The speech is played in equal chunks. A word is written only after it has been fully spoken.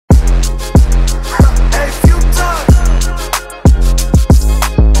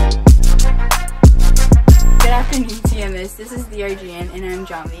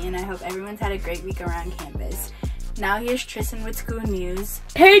everyone's had a great week around campus. Now here's Tristan with school news.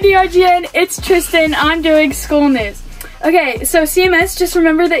 Hey DRGN, it's Tristan. I'm doing school news. Okay, so CMS, just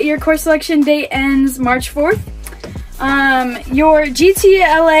remember that your course selection date ends March 4th. Your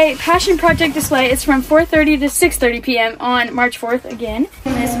GTLA Passion Project display is from 4:30 to 6:30 p.m. on March 4th again.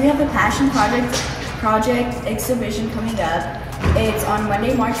 CMS, we have the Passion Project exhibition coming up. It's on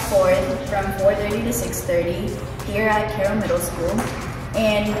Monday, March 4th from 4:30 to 6:30 here at Carroll Middle School.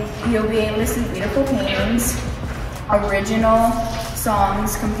 And you'll be able to see beautiful paintings, original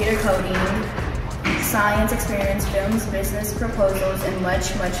songs, computer coding, science experiments, films, business proposals, and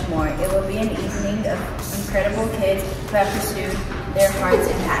much, much more. It will be an evening of incredible kids who have pursued their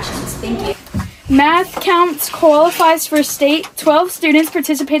hearts and passions. Thank you. Math Counts qualifies for state. 12 students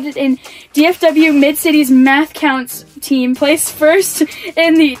participated in DFW Mid-City's Math Counts team, placed first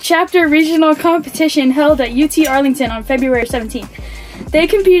in the chapter regional competition held at UT Arlington on February 17th. They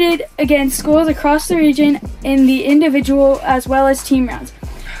competed against schools across the region in the individual as well as team rounds.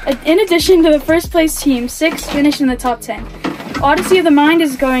 In addition to the first place team, 6 finished in the top 10. Odyssey of the Mind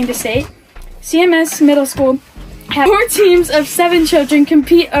is going to state. CMS Middle School had 4 teams of 7 children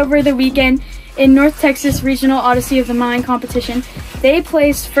compete over the weekend in North Texas Regional Odyssey of the Mind competition. They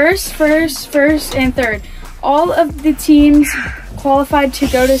placed first, and third. All of the teams qualified to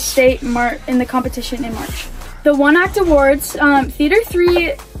go to state in the competition in March. The One Act Awards, Theater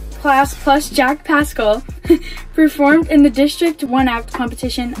 3 class plus Jack Pascal performed in the District 1 Act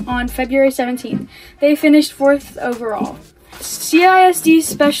competition on February 17th. They finished 4th overall. CISD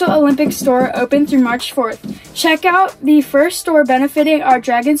Special Olympics store open through March 4th. Check out the first store benefiting our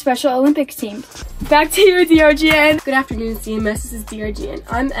Dragon Special Olympics team. Back to you, DRGN. Good afternoon, CMS. This is DRGN.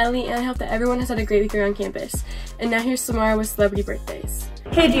 I'm Ellie, and I hope that everyone has had a great week around campus. And now here's Samara with celebrity birthdays.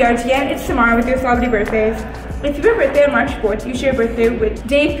 Hey DRGN, it's Samara with your celebrity birthdays. If you have a birthday on March 4th, you share a birthday with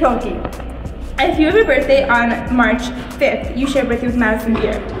Dave Pilkey. If you have a birthday on March 5th, you share a birthday with Madison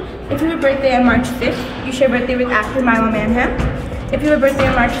Beer. If you have a birthday on March 5th, you share a birthday with actor Milo Manham. If you have a birthday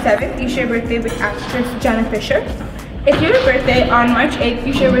on March 7th, you share a birthday with actress Jenna Fisher. If you have a birthday on March 8th,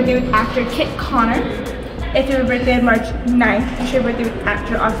 you share a birthday with actor Kit Connor. If you have a birthday on March 9th, you share a birthday with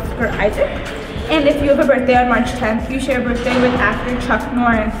actor Oscar Isaac. And if you have a birthday on March 10th, you share a birthday with actor Chuck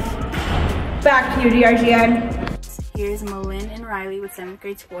Norris. Back to you, DRGN. Here's Malin and Riley with 7th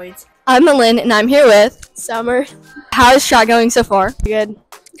grade sports. I'm Malin, and I'm here with Summer. How is track going so far? Good.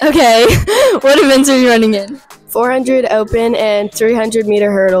 Okay, what events are you running in? 400 open and 300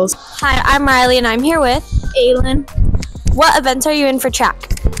 meter hurdles. Hi, I'm Riley, and I'm here with Aylin. What events are you in for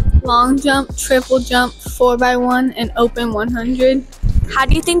track? Long jump, triple jump, 4x1, and open 100. How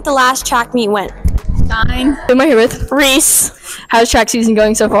do you think the last track meet went? 9. Who am I here with? Reese. How's track season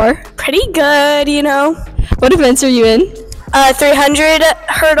going so far? Pretty good, you know. What events are you in? 300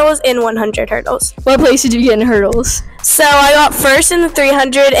 hurdles and 100 hurdles. What place did you get in hurdles? So I got first in the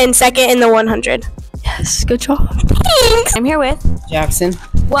 300 and second in the 100. Yes, good job. Thanks. I'm here with Jackson.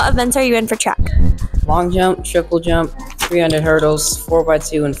 What events are you in for track? Long jump, triple jump, 300 hurdles,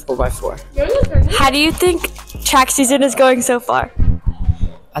 4x2 and 4x4. How do you think track season is going so far?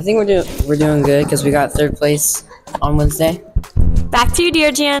 I think we're doing good because we got 3rd place on Wednesday. Back to you,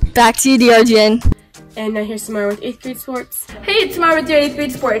 DRGN. Back to you, DRGN. And now here's Samara with 8th grade sports. Hey, it's Samara with your 8th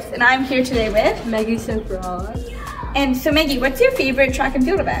grade sports, and I'm here today with Maggie so broad. And so Maggie, what's your favorite track and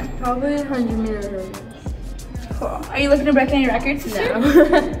field event? Probably 100 meter hurdles. Cool. Are you looking to break any records this year?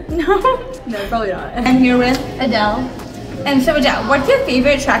 No? No, probably not. I'm here with Adele. And so Adele, what's your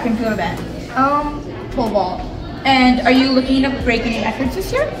favorite track and field event? Pole vault. And are you looking to break any records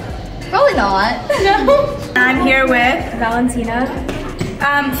this year? Probably not. No? I'm here with Valentina.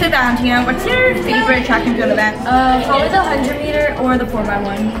 So Valentina, what's your favorite track and field event? Probably the 100 meter or the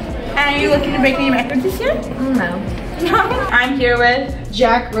 4x1. And are you looking to break any records this year? No. No? I'm here with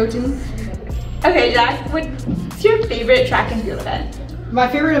Jack Roten. Okay, Jack, what's your favorite track and field event? My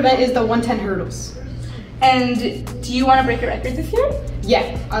favorite event is the 110 hurdles. And do you want to break a record this year?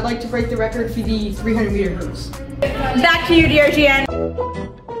 Yeah, I'd like to break the record for the 300 meter hurdles. Back to you, DRGN.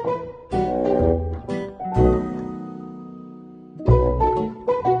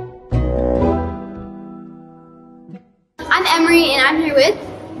 I'm Emery, and I'm here with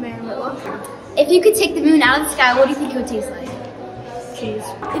Mary Whitlock. If you could take the moon out of the sky, what do you think it would taste like? Cheese.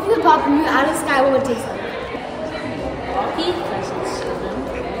 If you could pop the moon out of the sky, what would it taste like?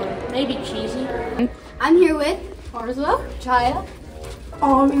 Maybe cheesy. I'm here with Arzwa, Chaya.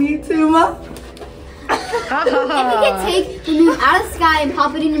 Tuma. If you could take the moon out of the sky and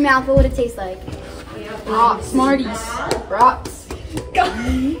pop it in your mouth, what would it taste like? Rocks. Smarties. Rocks.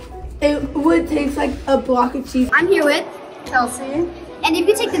 It would taste like a block of cheese. I'm here with Kelsey. And if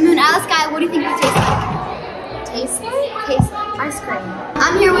you take the moon out of the sky, what do you think it would taste like? Taste like ice cream.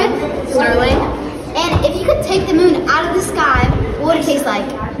 I'm here with Sterling. And if you could take the moon out of the sky, what would it taste like?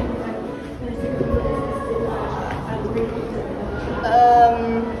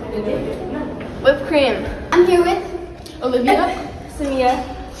 Whipped cream. I'm here with Olivia. Samia.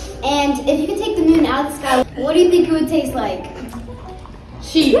 And if you could take the moon out of the sky, what do you think it would taste like?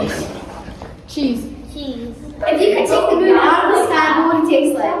 Cheese. Cheese. Cheese. If you could take the moon out of the sky, what would it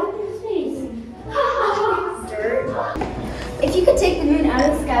taste like? Dirt. If you could take the moon out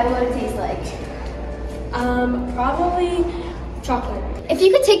of the sky, what would it taste like? Probably chocolate. If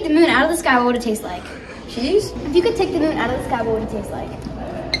you could take the moon out of the sky, what would it taste like? Cheese? If you could take the moon out of the sky, what would it taste like?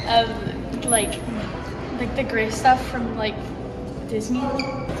 Like the gray stuff from like Disney.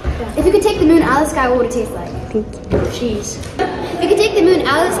 If you could take the moon out of the sky, what would it taste like? Cheese. If you could take the moon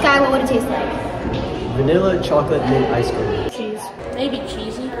out of the sky, what would it taste like? Vanilla chocolate mint ice cream. Cheese. Maybe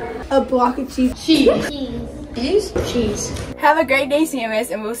cheesy. A block of cheese. Cheese. Cheese? Cheese. Have a great day, CMS,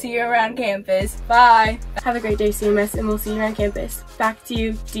 and we'll see you around campus. Bye. Have a great day, CMS, and we'll see you on campus. Back to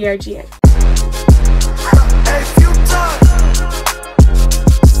you, DRGN.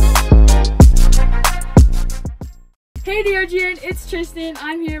 Hey DRGN, it's Tristan.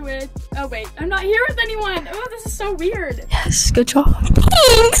 I'm here with, oh wait, I'm not here with anyone. Oh, this is so weird. Yes, good job.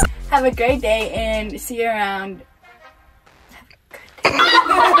 Thanks. Have a great day and see you around. Time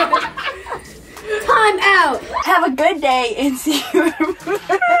out! Have a good day and see you around.